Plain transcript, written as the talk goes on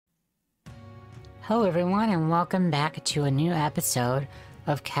Hello everyone and welcome back to a new episode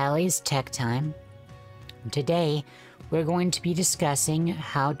of Callie's Tech Time. Today we're going to be discussing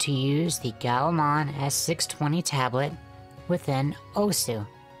how to use the Gaomon S620 tablet within Osu.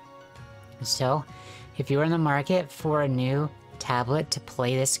 So if you're in the market for a new tablet to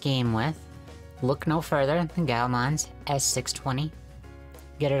play this game with, look no further than Gaomon's S620.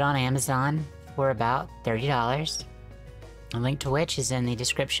 Get it on Amazon for about $30, a link to which is in the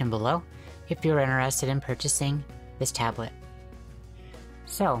description below if you're interested in purchasing this tablet.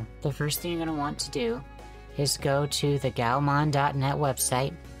 So, the first thing you're going to want to do is go to the Gaomon.net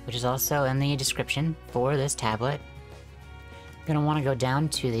website, which is also in the description for this tablet. You're going to want to go down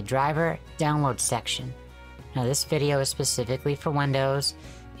to the driver download section. Now this video is specifically for Windows.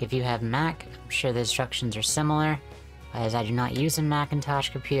 If you have Mac, I'm sure the instructions are similar. As I do not use a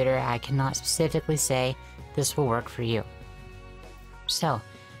Macintosh computer, I cannot specifically say this will work for you. So,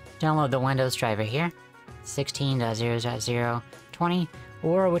 download the Windows driver here, 16.0.0.20,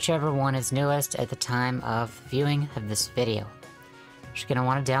 or whichever one is newest at the time of viewing of this video. You're just going to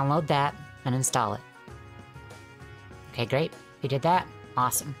want to download that and install it. Okay, great. You did that?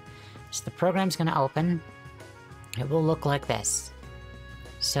 Awesome. So the program's going to open. It will look like this.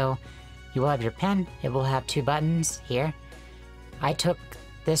 So you will have your pen. It will have two buttons here. I took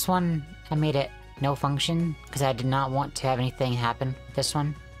this one and made it no function because I did not want to have anything happen with this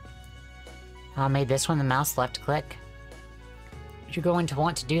one. I made this one the mouse left click. You're going to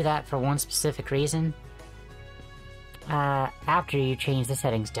want to do that for one specific reason. After you change the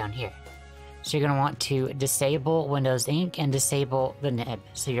settings down here. So you're going to want to disable Windows Ink and disable the nib.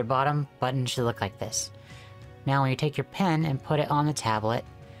 So your bottom button should look like this. Now when you take your pen and put it on the tablet,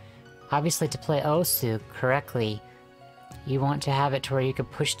 obviously to play Osu correctly, you want to have it to where you can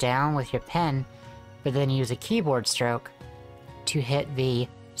push down with your pen, but then use a keyboard stroke to hit the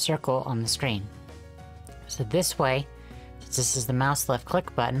circle on the screen. So this way, since this is the mouse left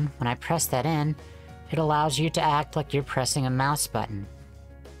click button, when I press that in, it allows you to act like you're pressing a mouse button.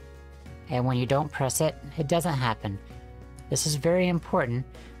 And when you don't press it, it doesn't happen. This is very important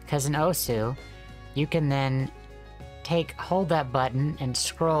because in Osu, you can then hold that button and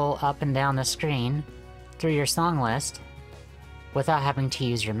scroll up and down the screen through your song list without having to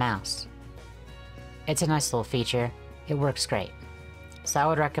use your mouse. It's a nice little feature. It works great. So I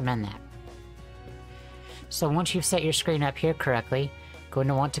would recommend that. So once you've set your screen up here correctly, you're going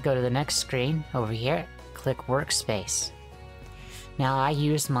to want to go to the next screen over here, click Workspace. Now I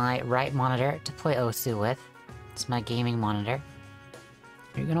use my right monitor to play Osu with. It's my gaming monitor.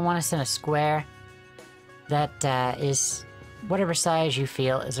 You're going to want to set a square that is whatever size you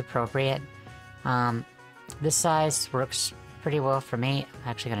feel is appropriate. This size works pretty well for me. I'm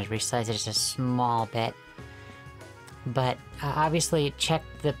actually going to resize it just a small bit. But obviously check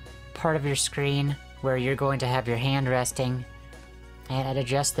the part of your screen where you're going to have your hand resting and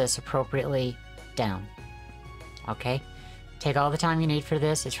adjust this appropriately down. Okay? Take all the time you need for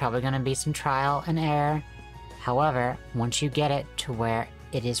this. It's probably going to be some trial and error. However, once you get it to where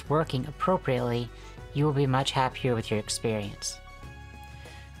it is working appropriately, you will be much happier with your experience.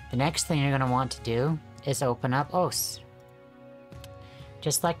 The next thing you're going to want to do is open up Osu.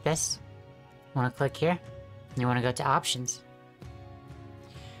 Just like this. You want to click here. You want to go to Options.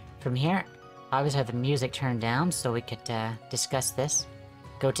 From here, I always have the music turned down so we could discuss this.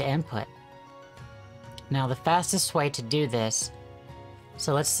 Go to Input. Now the fastest way to do this,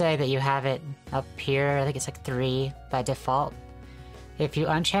 so let's say that you have it up here, I think it's like 3 by default. If you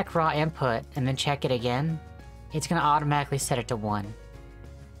uncheck raw input and then check it again, it's going to automatically set it to 1.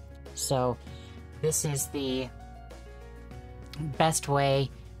 So this is the best way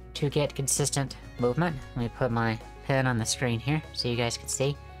to get consistent movement. Let me put my pen on the screen here so you guys can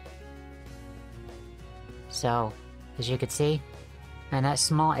see. So, as you can see, in that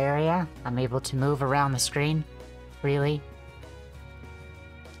small area, I'm able to move around the screen freely.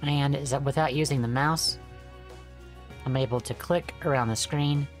 And without using the mouse, I'm able to click around the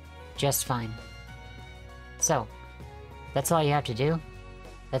screen just fine. So, that's all you have to do.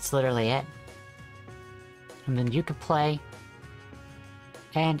 That's literally it. And then you can play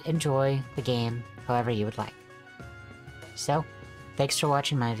and enjoy the game however you would like. So, thanks for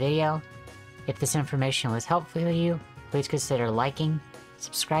watching my video. If this information was helpful to you, please consider liking,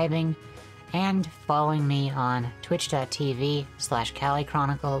 subscribing, and following me on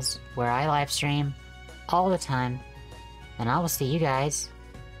twitch.tv/CallieChronicles, where I live stream all the time. And I will see you guys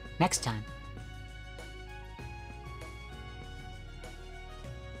next time.